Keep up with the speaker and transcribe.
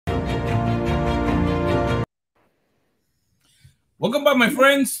Welcome back, my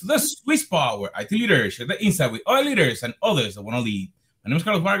friends, to the Sweet Spot, where IT leaders share the insight with other leaders and others that want to lead. My name is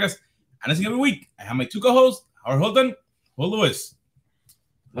Carlos Vargas, and as every week, I have my two co-hosts, Howard Holton, Will Lewis.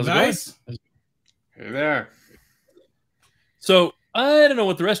 How's guys? it going? Hey there. So I don't know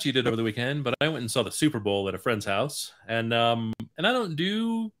what the rest of you did over the weekend, but I went and saw the Super Bowl at a friend's house, and I don't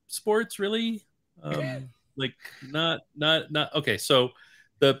do sports really. Not okay. So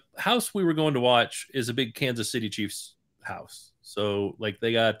the house we were going to watch is a big Kansas City Chiefs house. So like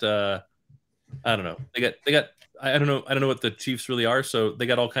they got I don't know. I don't know what the Chiefs really are. So they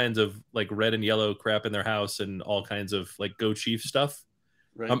got all kinds of like red and yellow crap in their house and all kinds of like Go Chiefs stuff.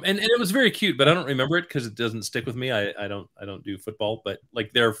 Right. And it was very cute, but I don't remember it because it doesn't stick with me. I don't do football, but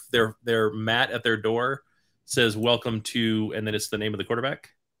like their mat at their door says "Welcome to," and then it's the name of the quarterback.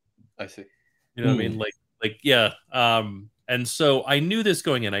 I see. You know what I mean? Like yeah. And so I knew this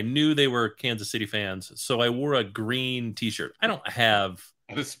going in. I knew they were Kansas City fans, so I wore a green T-shirt. I don't have.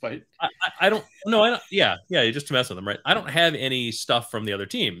 Despite. I don't. No, I don't. Yeah. Just to mess with them, right? I don't have any stuff from the other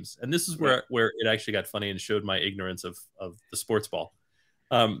teams, and this is where it actually got funny and showed my ignorance of the sports ball.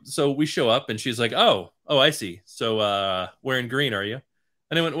 So we show up and she's like, oh, I see. So, wearing green, are you?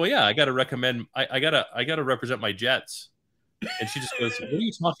 And I went, well, yeah, I got to recommend, I gotta represent my Jets. And she just goes, what are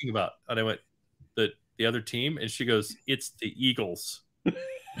you talking about? And I went, the other team. And she goes, it's the Eagles.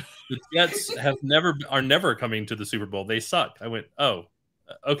 The Jets are never coming to the Super Bowl. They suck. I went, oh,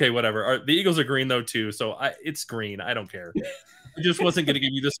 okay, whatever. The Eagles are green though too. So it's green. I don't care. I just wasn't going to give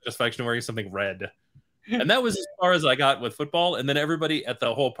you the satisfaction of wearing something red. And that was as far as I got with football. And then everybody at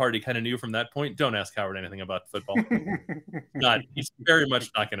the whole party kind of knew from that point, don't ask Howard anything about football. He's very much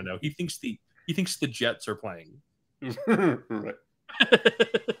not going to know. He thinks the Jets are playing. Right.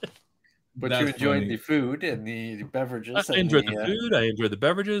 But That's you enjoyed funny. the food and the beverages. I enjoyed the food. I enjoyed the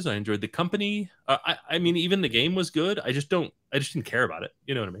beverages. I enjoyed the company. I mean, even the game was good. I just didn't care about it.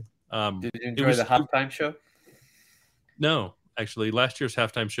 You know what I mean? Did you enjoy the halftime show? No, actually, last year's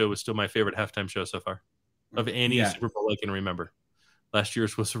halftime show was still my favorite halftime show so far of any Super Bowl I can remember. Last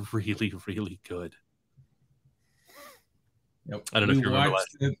year's was really, really good. Yep. I don't know if you remember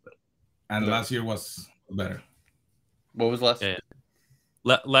watched it, and last year was better. What was last? Yeah.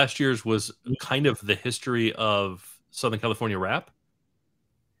 Last year's was kind of the history of Southern California rap,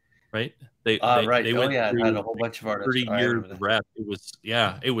 right? They Right. They It had through a whole bunch of artists. 30 years of rap. It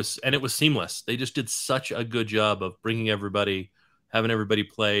was seamless. They just did such a good job of bringing everybody, having everybody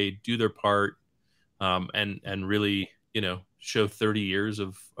play, do their part, and really, show 30 years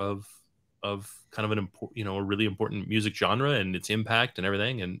of kind of a really important music genre and its impact and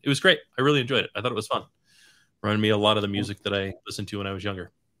everything. And it was great. I really enjoyed it. I thought it was fun. Reminded me a lot of the music that I listened to when I was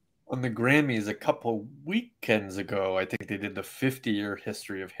younger. On the Grammys a couple weekends ago, I think they did the 50-year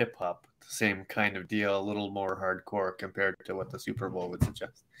history of hip hop. The same kind of deal, a little more hardcore compared to what the Super Bowl would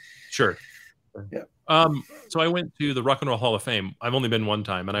suggest. Sure. Yeah. So I went to the Rock and Roll Hall of Fame. I've only been one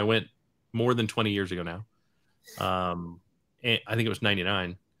time, and I went more than 20 years ago now. And I think it was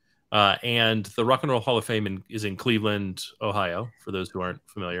 99. And the Rock and Roll Hall of Fame is in Cleveland, Ohio, for those who aren't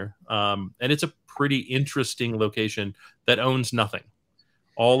familiar. And it's a pretty interesting location that owns nothing.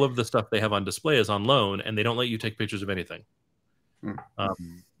 All of the stuff they have on display is on loan, and they don't let you take pictures of anything,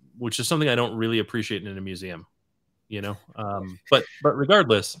 which is something I don't really appreciate in a museum, But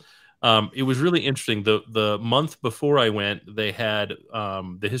regardless, it was really interesting. The month before I went, they had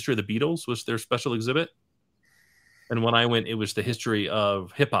the history of the Beatles was their special exhibit. And when I went, it was the history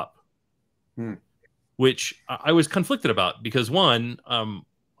of hip hop, which I was conflicted about because one,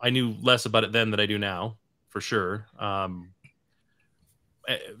 I knew less about it then than I do now, for sure.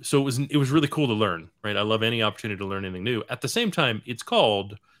 So it was really cool to learn, right? I love any opportunity to learn anything new. At the same time, it's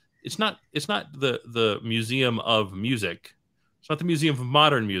not the Museum of Music. It's not the Museum of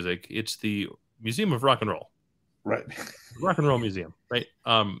Modern Music. It's the Museum of Rock and Roll. Right. Rock and Roll Museum, right?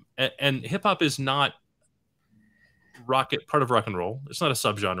 And hip hop is not part of rock and roll. It's not a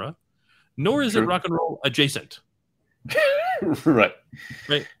subgenre, nor is it rock and roll adjacent. Right.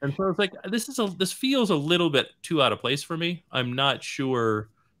 And so it's like this feels a little bit too out of place for me. I'm not sure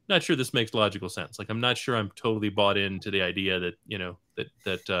this makes logical sense. Like I'm not sure I'm totally bought into the idea that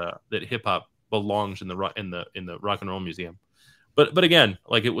that hip hop belongs in the rock and roll museum. But again,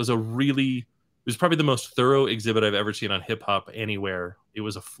 like it was probably the most thorough exhibit I've ever seen on hip hop anywhere. It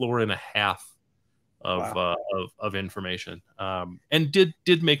was a floor and a half of information, and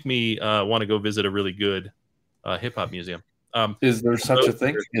did make me want to go visit a really good hip hop museum. Is there such a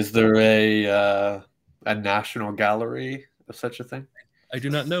thing? Is there a national gallery of such a thing? I do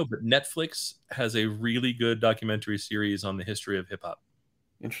not know, but Netflix has a really good documentary series on the history of hip hop.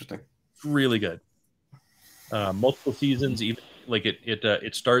 Interesting. Really good. Multiple seasons, even like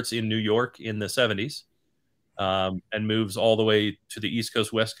it starts in New York in the 70s, and moves all the way to the East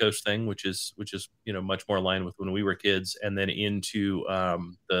Coast West Coast thing, which is much more aligned with when we were kids, and then into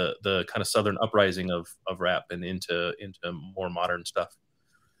the kind of Southern uprising of rap and into more modern stuff.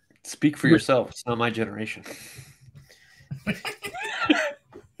 Speak for yourself. It's not my generation.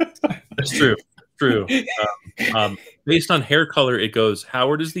 That's true. True. Based on hair color, it goes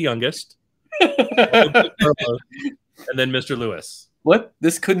Howard is the youngest, and then Mr. Lewis. What?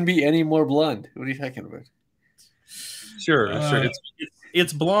 This couldn't be any more blonde. What are you talking about? Sure.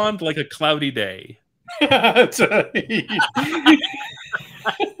 It's blonde like a cloudy day.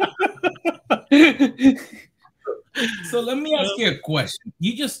 So let me ask you a question.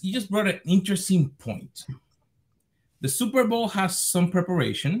 You just brought an interesting point. The Super Bowl has some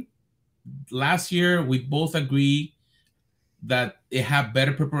preparation. Last year, we both agree that they have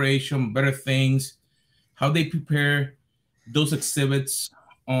better preparation, better things, how they prepare those exhibits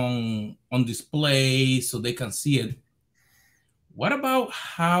on display so they can see it. What about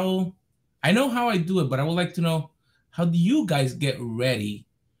how, I know how I do it, but I would like to know, how do you guys get ready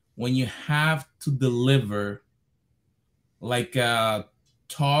when you have to deliver like a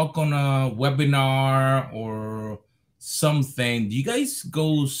talk on a webinar or something? Do you guys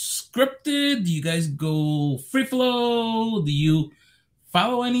go scripted? Do you guys go free flow? Do you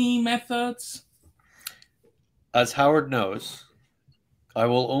follow any methods? As Howard knows, I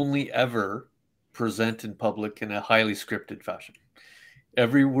will only ever present in public in a highly scripted fashion.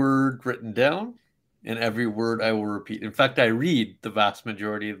 Every word written down and every word I will repeat. In fact, I read the vast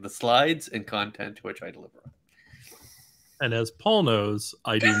majority of the slides and content to which I deliver. And as Paul knows,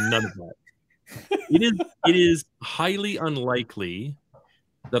 I do none of that. It is highly unlikely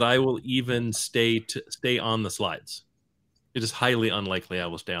that I will even stay on the slides. It is highly unlikely I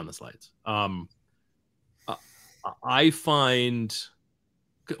will stay on the slides. I find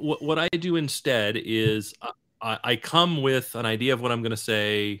what I do instead is I come with an idea of what I'm going to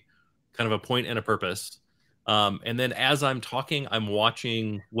say, kind of a point and a purpose. And then as I'm talking, I'm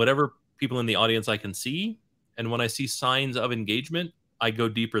watching whatever people in the audience I can see. And when I see signs of engagement, I go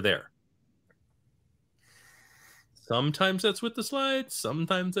deeper there. Sometimes that's with the slides.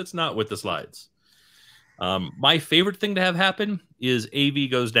 Sometimes that's not with the slides. My favorite thing to have happen is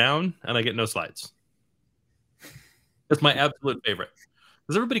AV goes down and I get no slides. That's my absolute favorite.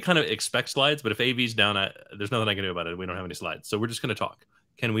 Because everybody kind of expects slides, but if AV's down, there's nothing I can do about it. We don't have any slides. So we're just going to talk.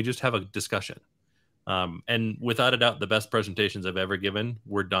 Can we just have a discussion? And without a doubt, the best presentations I've ever given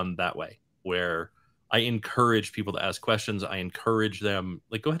were done that way, where I encourage people to ask questions. I encourage them,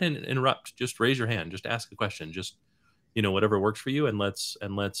 like, go ahead and interrupt. Just raise your hand. Just ask a question. Just, whatever works for you. And let's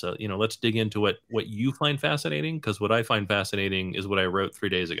dig into what you find fascinating. Because what I find fascinating is what I wrote 3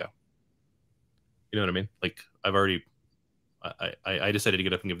 days ago. You know what I mean? Like, I decided to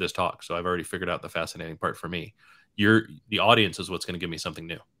get up and give this talk, so I've already figured out the fascinating part for me. The audience is what's going to give me something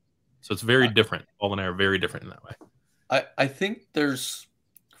new. So it's very different. Paul and I are very different in that way. I think there's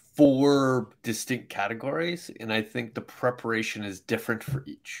 4 distinct categories, and I think the preparation is different for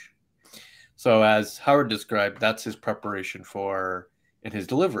each. So as Howard described, that's his preparation and his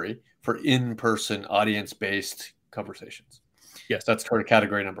delivery for in-person audience-based conversations. Yes, that's sort of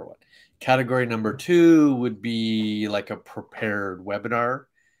category number 1. Category number 2 would be like a prepared webinar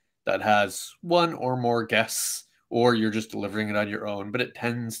that has 1 or more guests, or you're just delivering it on your own, but it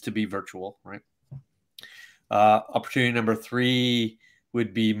tends to be virtual, right? Opportunity number 3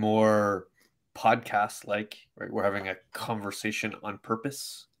 would be more podcast-like, right? We're having a conversation on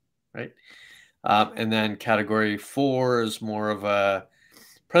purpose, right? And then category 4 is more of a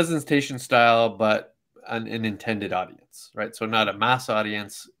presentation style, but an intended audience, right? So not a mass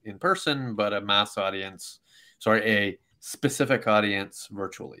audience in person, but a specific audience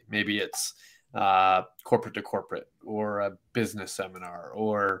virtually. Maybe it's corporate to corporate, or a business seminar,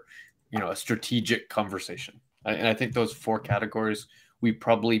 or a strategic conversation. And I think those 4 categories we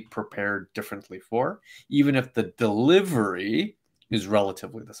probably prepared differently for, even if the delivery is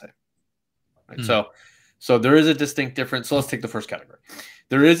relatively the same. Right? Mm. So there is a distinct difference. So let's take the first category.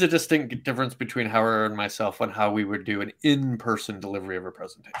 There is a distinct difference between Howard and myself on how we would do an in-person delivery of a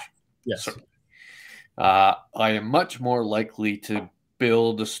presentation. Yes. Certainly. I am much more likely to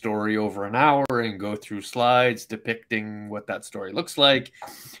build a story over an hour and go through slides depicting what that story looks like.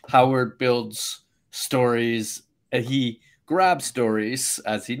 Howard builds stories, and he grabs stories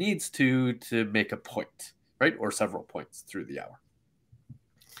as he needs to make a point, right? Or several points through the hour.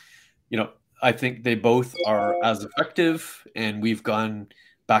 I think they both are as effective, and we've gone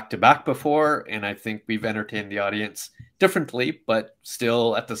back to back before, and I think we've entertained the audience differently, but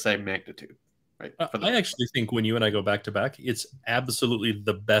still at the same magnitude, right? I actually think when you and I go back to back, it's absolutely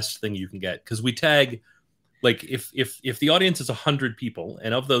the best thing you can get, because we tag, like, if the audience is 100 people,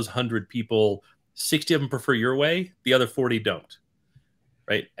 and of those 100 people, 60 of them prefer your way, the other 40 don't,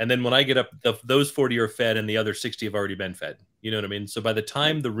 right? And then when I get up, those 40 are fed, and the other 60 have already been fed. You know what I mean? So by the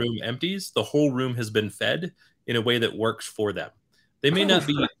time the room empties, the whole room has been fed in a way that works for them. They may not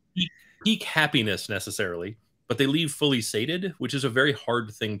be peak happiness necessarily, but they leave fully sated, which is a very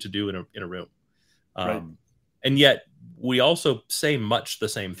hard thing to do in a room. Right. And yet we also say much the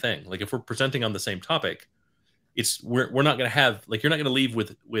same thing. Like, if we're presenting on the same topic, we're not going to have, like, you're not going to leave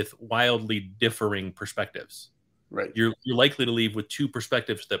with wildly differing perspectives. Right. You're likely to leave with two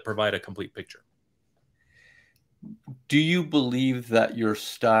perspectives that provide a complete picture. Do you believe that your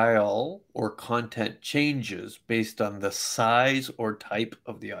style or content changes based on the size or type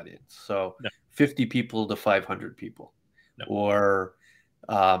of the audience? So No. 50 people to 500 people, No. or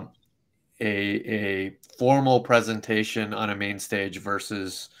a formal presentation on a main stage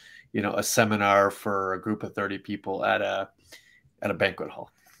versus, you know, a seminar for a group of 30 people at a banquet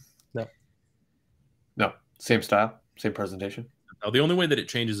hall? No. Same style, same presentation. Now, the only way that it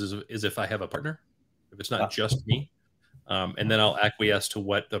changes is if I have a partner, if it's not just me. And then I'll acquiesce to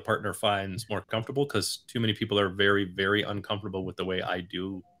what the partner finds more comfortable, because too many people are very, very uncomfortable with the way I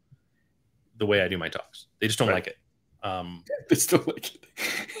do my talks. They just don't like it. They still like it.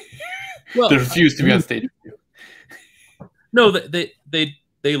 Well, they refuse to be on stage with you. No,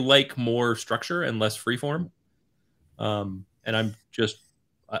 they like more structure and less freeform. And I'm just,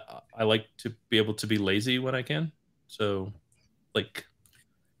 I like to be able to be lazy when I can. So, like,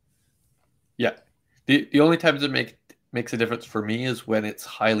 yeah, the only times it makes a difference for me is when it's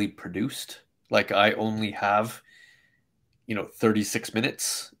highly produced. Like, I only have, 36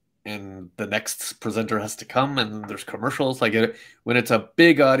 minutes, and the next presenter has to come, and there's commercials. Like, when it's a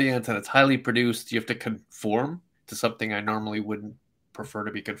big audience and it's highly produced, you have to conform to something I normally wouldn't prefer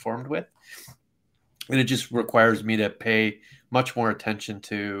to be conformed with. And it just requires me to pay much more attention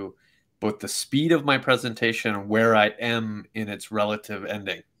to both the speed of my presentation and where I am in its relative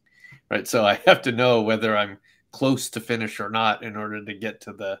ending, right? So I have to know whether I'm close to finish or not in order to get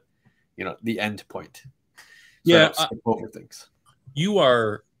to the end point. So yeah, I don't skip over things. You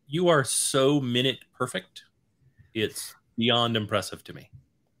are so minute perfect. It's beyond impressive to me.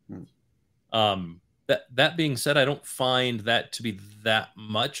 That being said, I don't find that to be that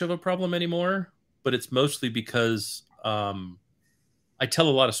much of a problem anymore, but it's mostly because I tell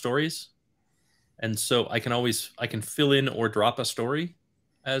a lot of stories, and so I can fill in or drop a story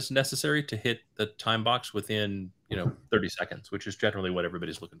as necessary to hit the time box within 30 seconds, which is generally what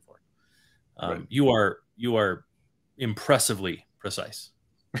everybody's looking for. Right. You are impressively precise.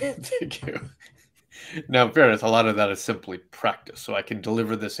 Thank you. Now, in fairness, a lot of that is simply practice. So I can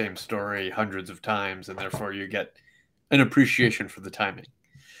deliver the same story hundreds of times, and therefore you get an appreciation for the timing.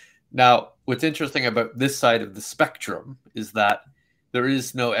 Now, what's interesting about this side of the spectrum is that there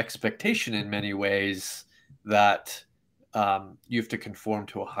is no expectation in many ways that you have to conform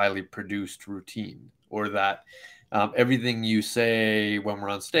to a highly produced routine, or that everything you say when we're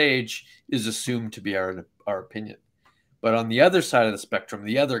on stage is assumed to be our opinion. But on the other side of the spectrum,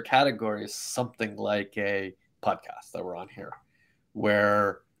 the other category is something like a podcast that we're on here,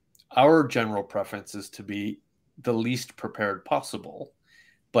 where our general preference is to be the least prepared possible,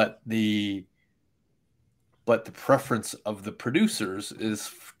 but the preference of the producers is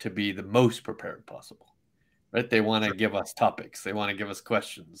to be the most prepared possible, right? They want to give us topics. They want to give us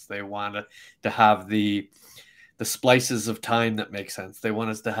questions. They want to have the splices of time that make sense. They want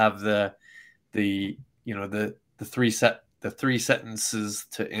us to have the three sentences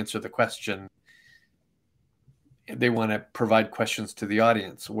to answer the question. They want to provide questions to the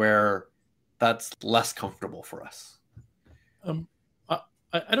audience, where that's less comfortable for us.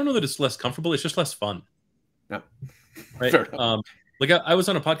 I don't know that it's less comfortable. It's just less fun. No. Right. Like, I was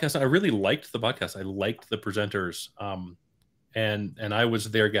on a podcast. I really liked the podcast. I liked the presenters. And I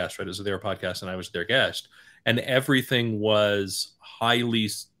was their guest, right? It was their podcast, and I was their guest. And everything was highly,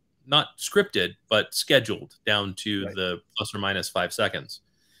 not scripted, but scheduled down to the plus or minus 5 seconds.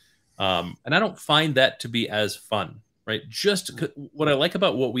 And I don't find that to be as fun, right? Just what I like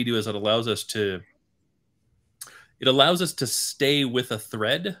about what we do is it allows us to stay with a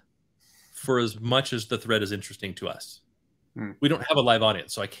thread for as much as the thread is interesting to us. We don't have a live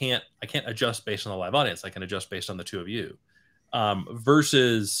audience, so I can't adjust based on the live audience. I can adjust based on the two of you.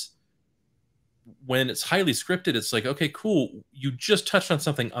 Versus when it's highly scripted, it's like, okay, cool. You just touched on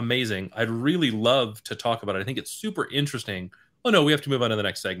something amazing. I'd really love to talk about it. I think it's super interesting. Oh no, we have to move on to the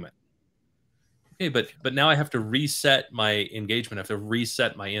next segment. Okay, but now I have to reset my engagement. I have to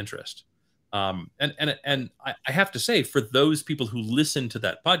reset my interest. And I have to say, for those people who listen to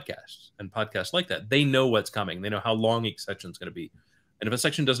that podcast and podcasts like that, they know what's coming. They know how long each section is going to be. And if a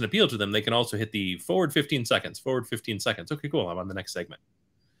section doesn't appeal to them, they can also hit the forward 15 seconds, forward 15 seconds. Okay, cool. I'm on the next segment.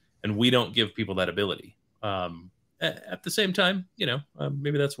 And we don't give people that ability. At the same time,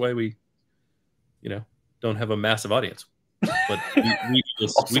 maybe that's why we, don't have a massive audience. But we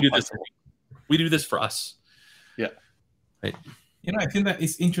do this for us. Yeah. Right. I think that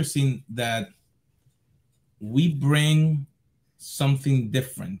it's interesting that we bring something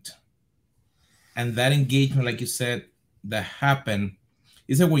different. And that engagement, like you said, that happened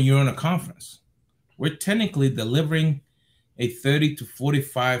is that when you're on a conference, we're technically delivering a 30 to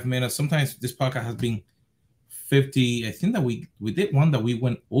 45 minutes. Sometimes this podcast has been 50. I think that we did one that we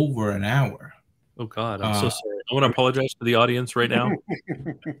went over an hour. Oh God, I'm so sorry. I want to apologize to the audience right now.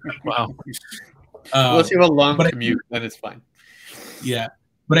 Wow. Unless you have a long commute, then it's fine. Yeah.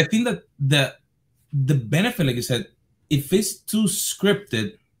 But I think that the benefit, like you said, if it's too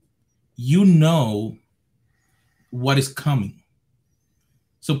scripted, what is coming.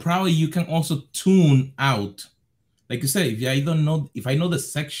 So probably you can also tune out. Like you said, if I know the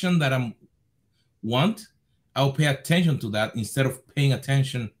section that I want, I'll pay attention to that instead of paying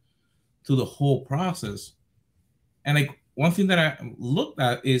attention to the whole process. And like one thing that I looked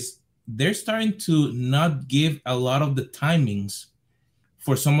at is they're starting to not give a lot of the timings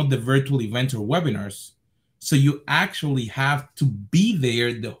for some of the virtual events or webinars. So you actually have to be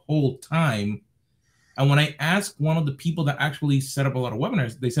there the whole time. And when I asked one of the people that actually set up a lot of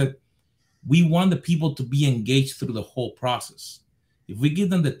webinars, they said, we want the people to be engaged through the whole process. If we give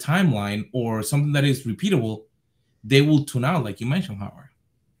them the timeline or something that is repeatable, they will tune out, like you mentioned, Howard.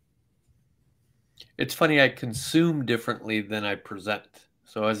 It's funny, I consume differently than I present.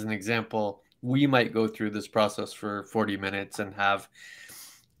 So as an example, we might go through this process for 40 minutes and have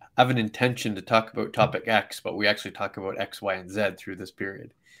an intention to talk about topic X, but we actually talk about X, Y, and Z through this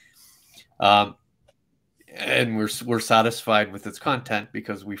period. And we're satisfied with its content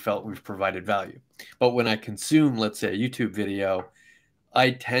because we felt we've provided value. But when I consume, let's say, a YouTube video,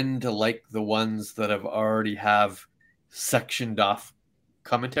 I tend to like the ones that already have sectioned off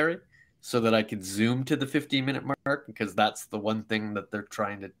commentary so that I could zoom to the 15-minute mark, because that's the one thing that they're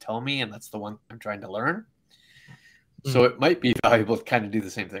trying to tell me, and that's the one I'm trying to learn. So it might be valuable to kind of do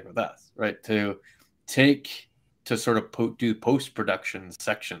the same thing with us, right? To sort of do post-production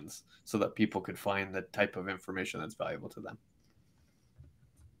sections so that people could find the type of information that's valuable to them.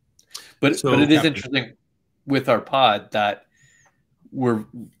 But it is interesting with our pod that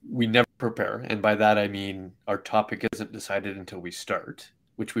we never prepare. And by that, I mean, our topic isn't decided until we start,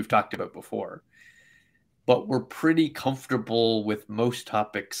 which we've talked about before. But we're pretty comfortable with most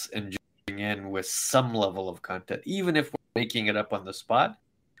topics and jumping in with some level of content. Even if we're making it up on the spot,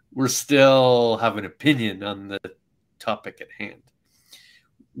 we're still have an opinion on the topic at hand.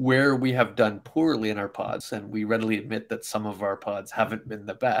 Where we have done poorly in our pods, and we readily admit that some of our pods haven't been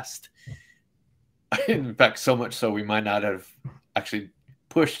the best. In fact, so much so we might not have actually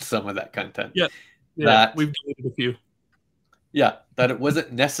pushed some of that content. Yeah, that we've deleted a few. Yeah, that it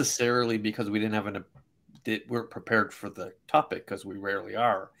wasn't necessarily because we weren't prepared for the topic, because we rarely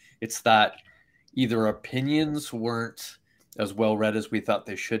are. It's that either opinions weren't as well read as we thought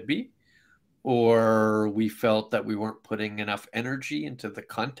they should be, or we felt that we weren't putting enough energy into the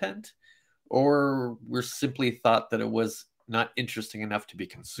content, or we simply thought that it was not interesting enough to be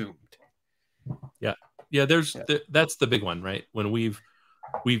consumed. Yeah. That's the big one, right? When we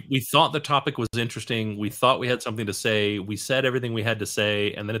thought the topic was interesting, we thought we had something to say, we said everything we had to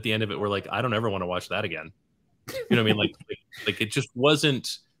say, and then at the end of it, we're like, I don't ever want to watch that again. You know what I mean? Like it just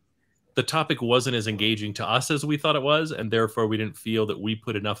wasn't. The topic wasn't as engaging to us as we thought it was, and therefore we didn't feel that we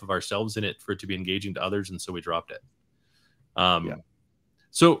put enough of ourselves in it for it to be engaging to others, and so we dropped it.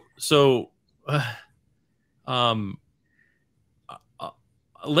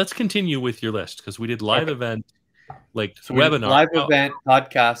 Let's continue with your list, because we did live event, webinar, live event,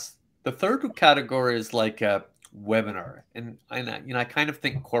 podcast. The third category is like a webinar, and I kind of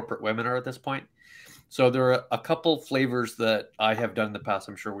think corporate webinar at this point. So there are a couple flavors that I have done in the past.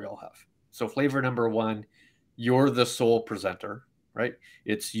 I'm sure we all have. So flavor number one, you're the sole presenter, right?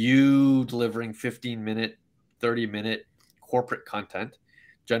 It's you delivering 15-minute, 30-minute corporate content,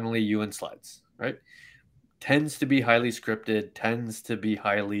 generally you and slides, right? Tends to be highly scripted, tends to be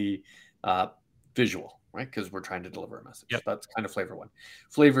highly visual, right? Because we're trying to deliver a message. Yep. That's kind of flavor one.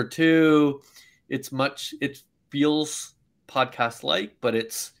 Flavor two, it feels podcast-like, but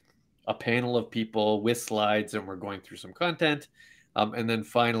it's a panel of people with slides, and we're going through some content. And then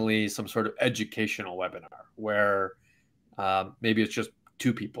finally, some sort of educational webinar where maybe it's just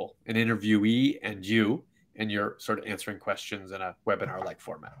two people, an interviewee and you, and you're sort of answering questions in a webinar-like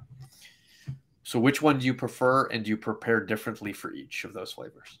format. So which one do you prefer, and do you prepare differently for each of those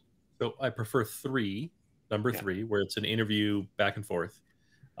flavors? So I prefer number three, where it's an interview back and forth.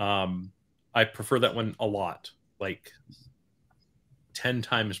 I prefer that one a lot, like 10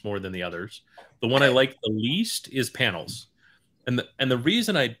 times more than the others. The one I like the least is panels. And the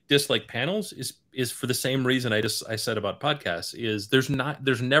reason I dislike panels is for the same reason I said about podcasts, is there's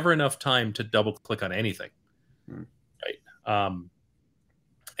never enough time to double click on anything. Right.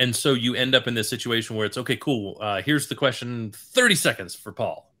 And so you end up in this situation where it's, okay, cool. Here's the question, 30 seconds for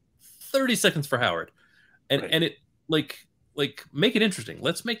Paul, 30 seconds for Howard. And it like make it interesting.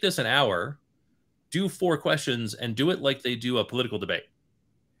 Let's make this an hour, do 4 questions, and do it like they do a political debate.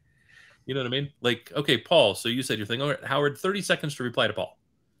 You know what I mean? Like, okay, Paul, so you said your thing. All right, Howard, 30 seconds to reply to Paul.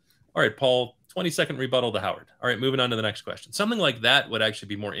 All right, Paul, 20-second rebuttal to Howard. All right, moving on to the next question. Something like that would actually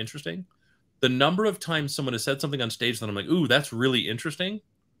be more interesting. The number of times someone has said something on stage that I'm like, ooh, that's really interesting.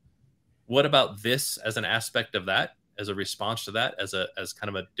 What about this as an aspect of that, as a response to that, as kind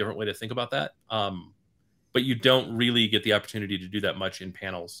of a different way to think about that? But you don't really get the opportunity to do that much in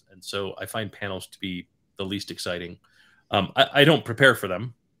panels. And so I find panels to be the least exciting. I don't prepare for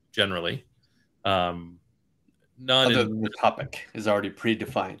them generally. Other than the topic is already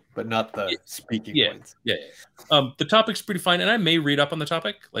predefined, but not the speaking points. Yeah. The topic's pretty fine. And I may read up on the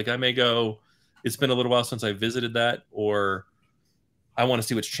topic. Like I may go, it's been a little while since I visited that, or I want to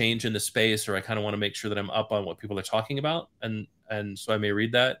see what's changed in the space, or I kind of want to make sure that I'm up on what people are talking about. And so I may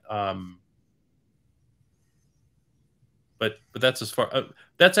read that. But that's as far,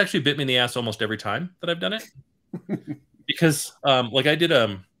 that's actually bit me in the ass almost every time that I've done it. Because like I did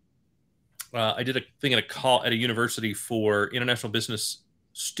a thing at a university for international business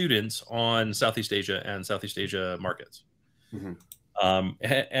students on Southeast Asia and Southeast Asia markets.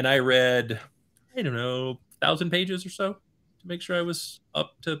 And I read, I don't know, 1,000 pages or so to make sure I was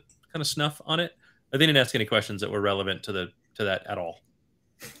up to kind of snuff on it. But they didn't ask any questions that were relevant to that at all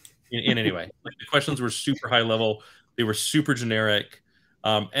in any way. Like the questions were super high level. They were super generic.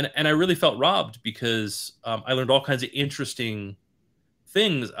 And I really felt robbed because I learned all kinds of interesting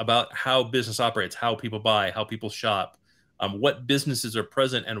things about how business operates, how people buy, how people shop, what businesses are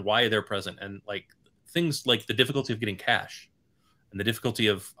present and why they're present, and like things like the difficulty of getting cash and the difficulty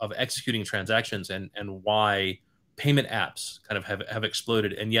of executing transactions, and why payment apps kind of have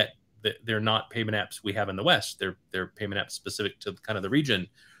exploded, and yet they're not payment apps we have in the West. They're payment apps specific to kind of the region,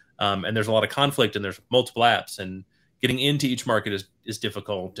 and there's a lot of conflict, and there's multiple apps, and getting into each market is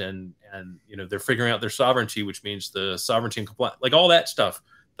difficult, and you know, they're figuring out their sovereignty, which means the sovereignty and compliance, like all that stuff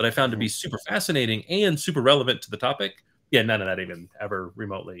that I found to be super fascinating and super relevant to the topic. Yeah, none of that even ever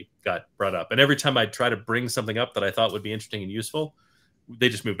remotely got brought up. And every time I try to bring something up that I thought would be interesting and useful, they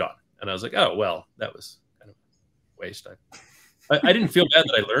just moved on. And I was like, oh, well, that was kind of a waste. I didn't feel bad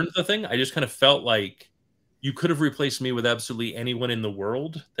that I learned the thing. I just kind of felt like you could have replaced me with absolutely anyone in the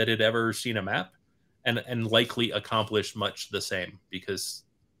world that had ever seen a map, and likely accomplished much the same, because,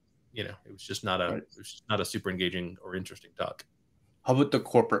 you know, it was just not a super engaging or interesting talk. How about the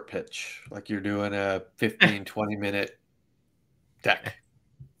corporate pitch? Like you're doing a 15, 20 minute deck.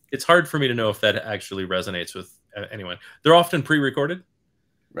 It's hard for me to know if that actually resonates with anyone. They're often pre-recorded.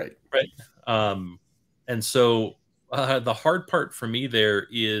 Right. And so the hard part for me there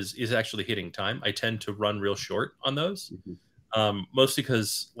is actually hitting time. I tend to run real short on those. Mostly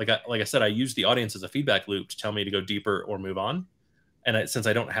because, like I said, I use the audience as a feedback loop to tell me to go deeper or move on. And since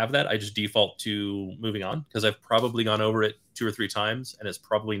I don't have that, I just default to moving on, because I've probably gone over it 2 or 3 times, and it's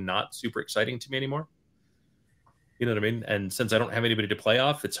probably not super exciting to me anymore. You know what I mean? And since I don't have anybody to play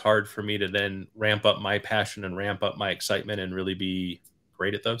off, it's hard for me to then ramp up my passion and ramp up my excitement and really be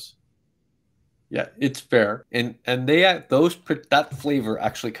great at those. Yeah, it's fair. And that flavor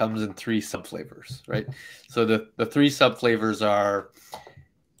actually comes in 3 subflavors, right? So the 3 subflavors are,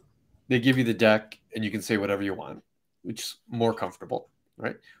 they give you the deck and you can say whatever you want, which is more comfortable,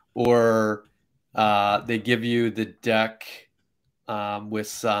 right? Or they give you the deck with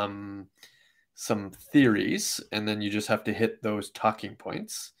some theories, and then you just have to hit those talking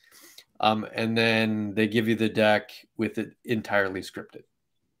points. And then they give you the deck with it entirely scripted,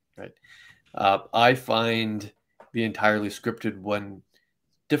 right? I find the entirely scripted one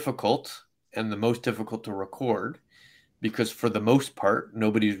difficult, and the most difficult to record, because for the most part,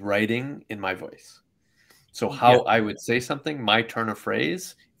 nobody's writing in my voice. So how I would say something, my turn of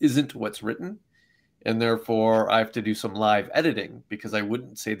phrase, isn't what's written. And therefore, I have to do some live editing, because I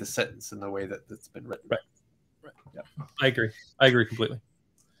wouldn't say the sentence in the way that it's been written. Right. Yeah. I agree completely.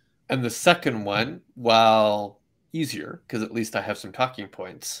 And the second one, while easier because at least I have some talking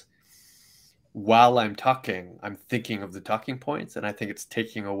points. While I'm talking, I'm thinking of the talking points, and I think it's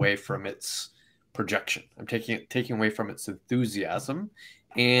taking away from its projection. I'm taking away from its enthusiasm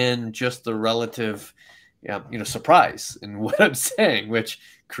and just the relative, surprise in what I'm saying, which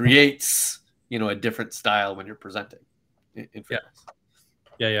creates, a different style when you're presenting.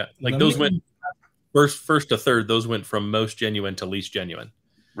 Yeah. Like those went first to third. Those went from most genuine to least genuine.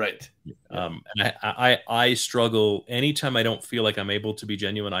 Right. And I struggle anytime I don't feel like I'm able to be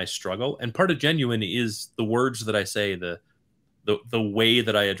genuine. I struggle, and part of genuine is the words that I say, the way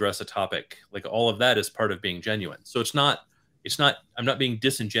that I address a topic. Like all of that is part of being genuine. So it's not. I'm not being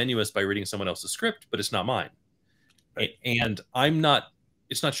disingenuous by reading someone else's script, but it's not mine. Right. And I'm not.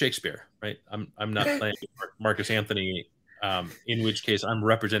 It's not Shakespeare, right? I'm not playing Marcus Anthony. In which case, I'm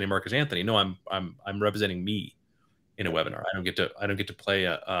representing Marcus Anthony. No, I'm representing me. In a webinar, I don't get to play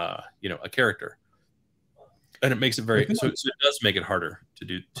a character, and it makes it very so it does make it harder to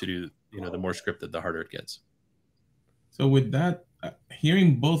do the more scripted, the harder it gets. So with that,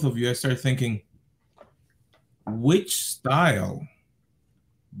 hearing both of you, I start thinking, which style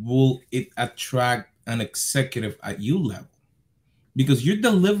will it attract an executive at you level? Because you're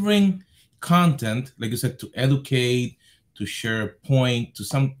delivering content, like you said, to educate, to share a point,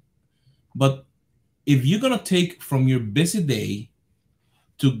 but if you're going to take from your busy day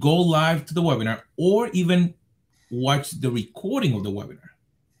to go live to the webinar or even watch the recording of the webinar,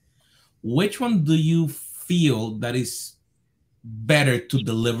 which one do you feel that is better to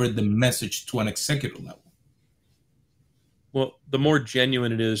deliver the message to an executive level? Well, the more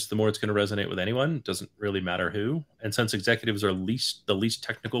genuine it is, the more it's going to resonate with anyone. It doesn't really matter who. And since executives are the least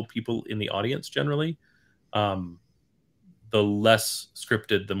technical people in the audience generally, the less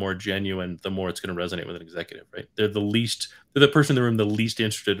scripted, the more genuine, the more it's going to resonate with an executive, right? They're the person in the room the least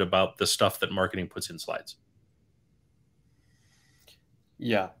interested about the stuff that marketing puts in slides.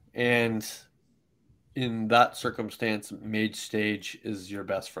 Yeah. And in that circumstance, mage stage is your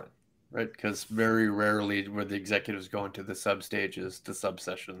best friend, right? Because very rarely were the executives going to the sub stages, to sub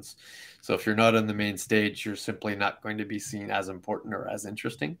sessions. So if you're not on the main stage, you're simply not going to be seen as important or as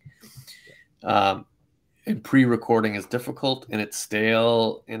interesting. And pre-recording is difficult and it's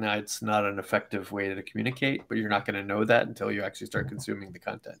stale and it's not an effective way to communicate, but you're not going to know that until you actually start consuming the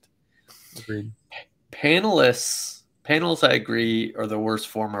content. Agreed. Panels, I agree, are the worst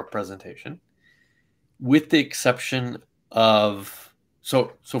form of presentation, with the exception of,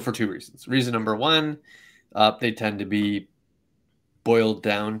 so for two reasons. Reason number one, they tend to be boiled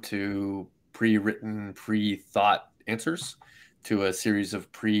down to pre-written, pre-thought answers to a series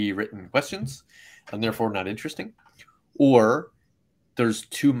of pre-written questions, and therefore not interesting, or there's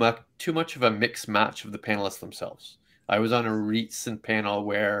too much of a mixed match of the panelists themselves. I was on a recent panel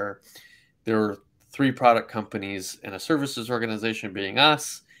where there were 3 product companies and a services organization, being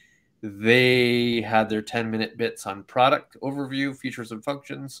us. They had their 10-minute bits on product overview, features and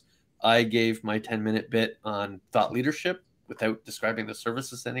functions. I gave my 10-minute bit on thought leadership without describing the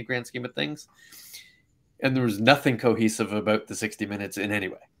services in any grand scheme of things. And there was nothing cohesive about the 60 minutes in any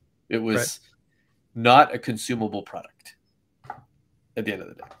way. It was not a consumable product at the end of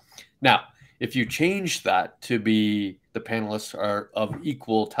the day. Now, if you change that to be the panelists are of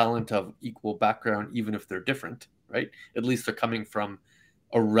equal talent, of equal background, even if they're different, right? At least they're coming from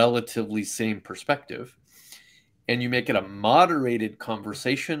a relatively same perspective. And you make it a moderated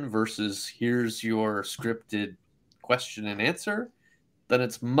conversation versus here's your scripted question and answer, then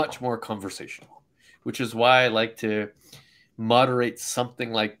it's much more conversational, which is why I like to moderate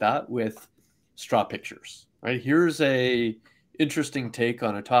something like that with straw pictures, right? Here's a interesting take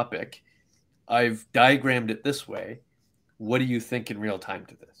on a topic. I've diagrammed it this way. What do you think in real time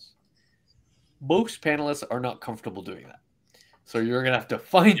to this? Most panelists are not comfortable doing that. So you're going to have to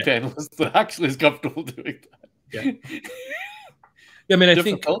find panelists that actually is comfortable doing that. I mean, I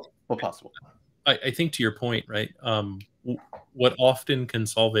Difficult, think, but possible. I think to your point, right? What often can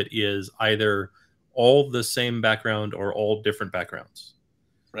solve it is either all the same background or all different backgrounds.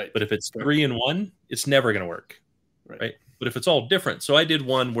 Right. But if it's 3 in 1, it's never going to work. Right. But if it's all different, so I did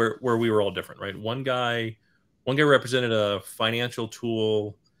one where we were all different, right? One guy represented a financial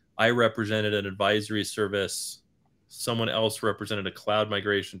tool. I represented an advisory service. Someone else represented a cloud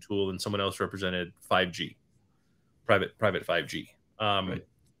migration tool, and someone else represented 5G, private 5G.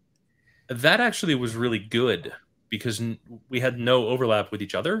 That actually was really good because we had no overlap with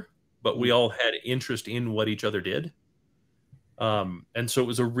each other, but we all had interest in what each other did. And so it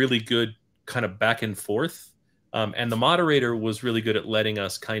was a really good kind of back and forth. And the moderator was really good at letting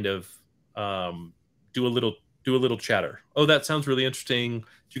us kind of do a little do a little chatter. Oh, that sounds really interesting. Do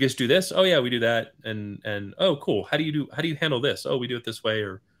you guys do this? Oh yeah, we do that. And oh, cool. How do you handle this? Oh, we do it this way.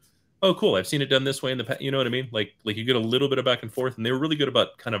 Or oh, cool. I've seen it done this way in the past. You know what I mean? Like you get a little bit of back and forth, and they were really good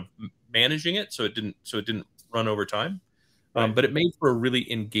about kind of managing it so it didn't run over time. Right. But it made for a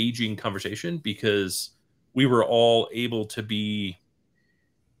really engaging conversation because we were all able to be,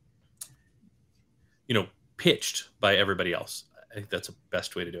 pitched by everybody else. I think that's the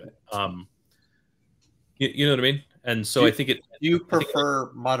best way to do it. You know what I mean? And so I think it. Do you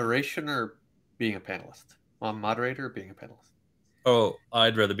prefer moderation or being a panelist? Moderator or being a panelist? Oh,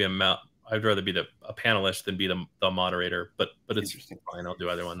 I'd rather be a panelist than be the moderator. But it's fine. I'll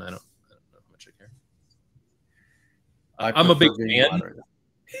do either one. I don't know how much I care. I'm a big fan.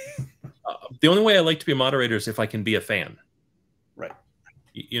 The only way I like to be a moderator is if I can be a fan. Right.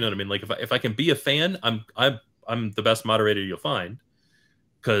 You know what I mean? Like if I can be a fan, I'm the best moderator you'll find,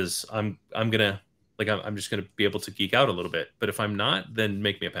 because I'm just gonna be able to geek out a little bit. But if I'm not, then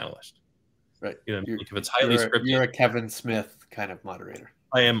make me a panelist. Right. Like if it's highly scripted, you're a Kevin Smith kind of moderator.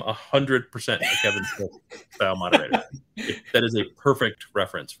 I am 100% a Kevin Smith style moderator. That is a perfect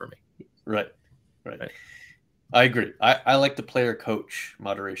reference for me. Right. I agree. I like the player coach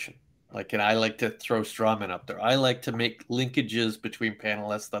moderation. And I like to throw strawmen up there. I like to make linkages between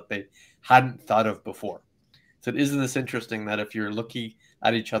panelists that they hadn't thought of before. So isn't this interesting that if you're looking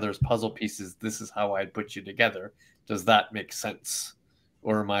at each other's puzzle pieces, this is how I'd put you together. Does that make sense?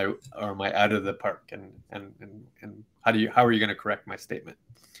 Or am I out of the park? And how are you going to correct my statement?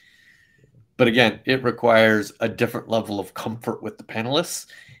 But again, it requires a different level of comfort with the panelists.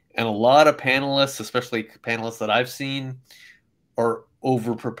 And a lot of panelists, especially panelists that I've seen, are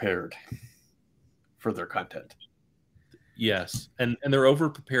over-prepared for their content. Yes. And they're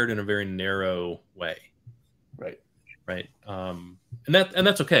over-prepared in a very narrow way. Right. And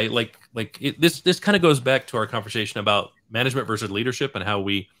that's okay. This kind of goes back to our conversation about management versus leadership, and how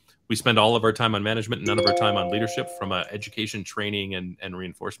we spend all of our time on management and none of our time on leadership from an education, training, and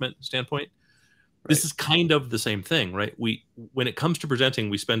reinforcement standpoint. Right. This is kind of the same thing, right? When it comes to presenting,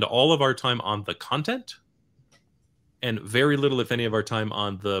 we spend all of our time on the content and very little, if any, of our time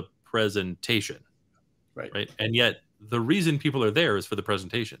on the presentation. Right. And yet the reason people are there is for the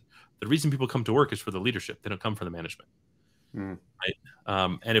presentation. The reason people come to work is for the leadership. They don't come for the management. Right.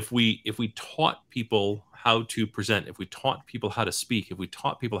 And if we taught people how to present, if we taught people how to speak, if we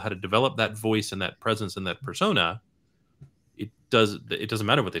taught people how to develop that voice and that presence and that persona, it doesn't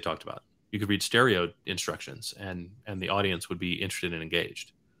matter what they talked about. You could read stereo instructions and the audience would be interested and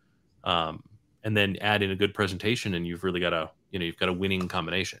engaged. And then add in a good presentation, and you've really got a winning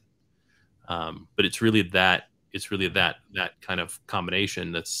combination. But it's really that kind of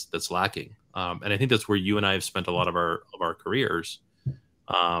combination that's lacking. And I think that's where you and I have spent a lot of our careers.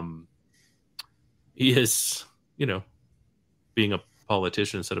 He is, being a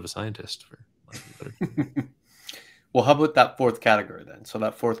politician instead of a scientist. Well, how about that fourth category then? So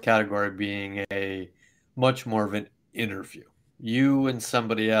that fourth category being a much more of an interview. You and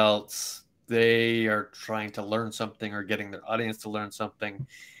somebody else, they are trying to learn something or getting their audience to learn something.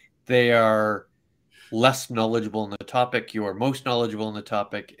 They are less knowledgeable in the topic. You are most knowledgeable in the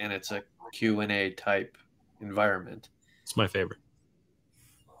topic, and it's a Q&A type environment. It's my favorite.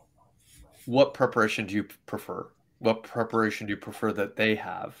 What preparation do you prefer? What preparation do you prefer that they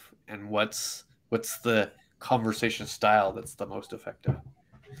have? And what's the conversation style that's the most effective?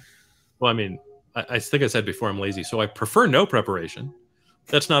 Well, I mean, I think I said before, I'm lazy, so I prefer no preparation.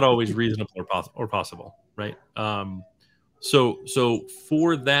 That's not always reasonable or possible, right? So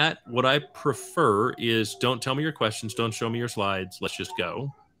for that, what I prefer is don't tell me your questions, don't show me your slides, let's just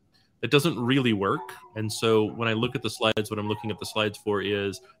go. It doesn't really work. And so when I look at the slides, what I'm looking at the slides for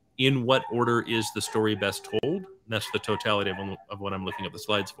is, in what order is the story best told? And that's the totality of what I'm looking at the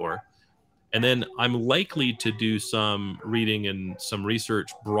slides for. And then I'm likely to do some reading and some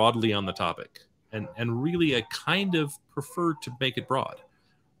research broadly on the topic. And really, I kind of prefer to make it broad.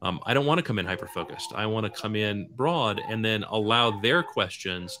 I don't want to come in hyper-focused. I want to come in broad and then allow their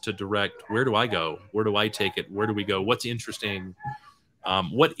questions to direct, where do I go? Where do I take it? Where do we go? What's interesting?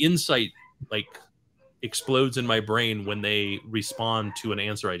 What insight explodes in my brain when they respond to an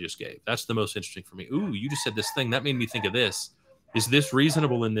answer I just gave? That's the most interesting for me. Ooh, you just said this thing. That made me think of this. Is this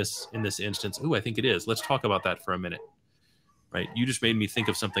reasonable in this instance? Ooh, I think it is. Let's talk about that for a minute. Right? You just made me think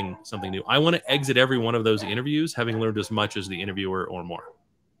of something new. I want to exit every one of those interviews having learned as much as the interviewer or more.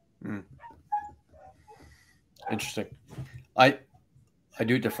 Interesting. I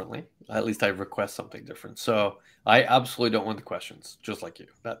do it differently. At least I request something different. So I absolutely don't want the questions, just like you.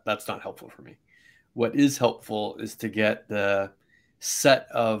 That's not helpful for me. What is helpful is to get the set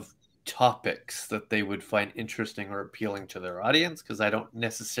of topics that they would find interesting or appealing to their audience, because I don't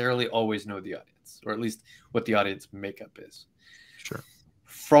necessarily always know the audience, or at least what the audience makeup is. Sure.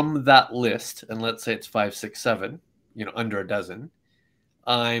 From that list, and let's say it's 5, 6, 7, under a dozen,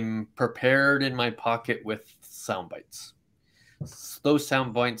 I'm prepared in my pocket with sound bites. Those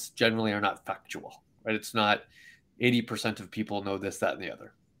sound bites generally are not factual, right? It's not 80% of people know this, that, and the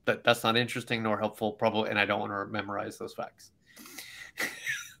other. That's not interesting nor helpful, probably, and I don't want to memorize those facts.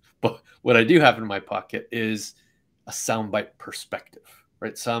 But what I do have in my pocket is a soundbite perspective,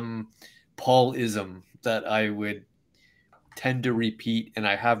 right? Some Paulism that I would tend to repeat, and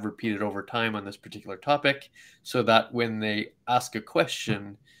I have repeated over time on this particular topic, so that when they ask a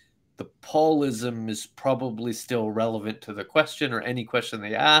question, the Paulism is probably still relevant to the question or any question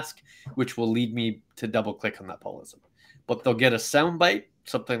they ask, which will lead me to double click on that Paulism. But they'll get a soundbite,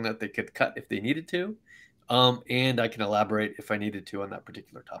 something that they could cut if they needed to, and I can elaborate if I needed to on that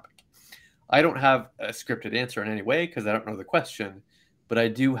particular topic. I don't have a scripted answer in any way because I don't know the question, but I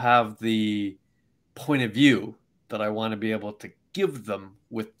do have the point of view that I want to be able to give them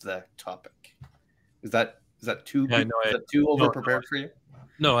with the topic. Is that too over prepared for you?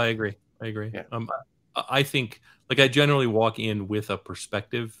 No, I agree. Yeah. I think, like, I generally walk in with a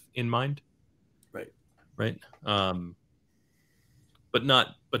perspective in mind. Right. But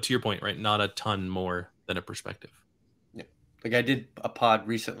to your point, right? Not a ton more than a perspective. Yeah. Like I did a pod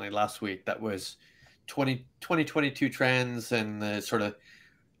recently last week that was 2022 trends and the sort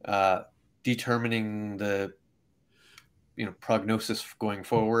of determining the prognosis going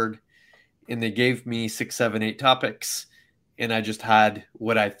forward. And they gave me 6, 7, 8 topics, and I just had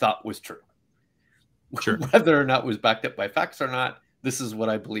what I thought was true. Sure. Whether or not it was backed up by facts or not, this is what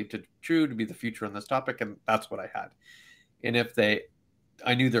I believe to be true to be the future on this topic, and that's what I had. And if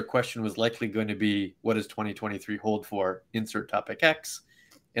I knew their question was likely going to be, what does 2023 hold for insert topic X?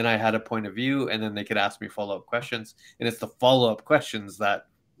 And I had a point of view, and then they could ask me follow-up questions. And it's the follow-up questions that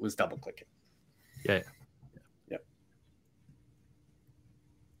was double-clicking. Yeah.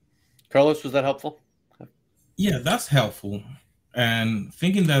 Carlos, was that helpful? Yeah, that's helpful. And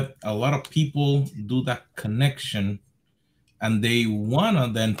thinking that a lot of people do that connection and they want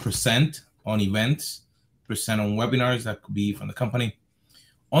to then present on events, present on webinars that could be from the company,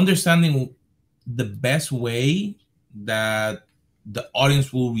 understanding the best way that the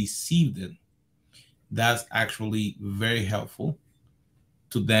audience will receive it, that's actually very helpful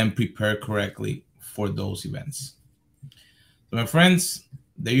to then prepare correctly for those events. So my friends,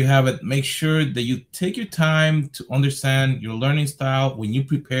 there you have it. Make sure that you take your time to understand your learning style when you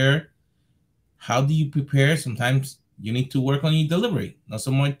prepare. How do you prepare? Sometimes you need to work on your delivery, not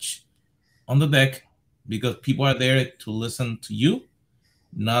so much on the deck, because people are there to listen to you,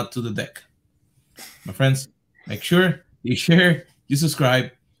 not to the deck. My friends, make sure you share, you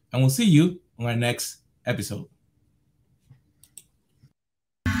subscribe, and we'll see you on our next episode.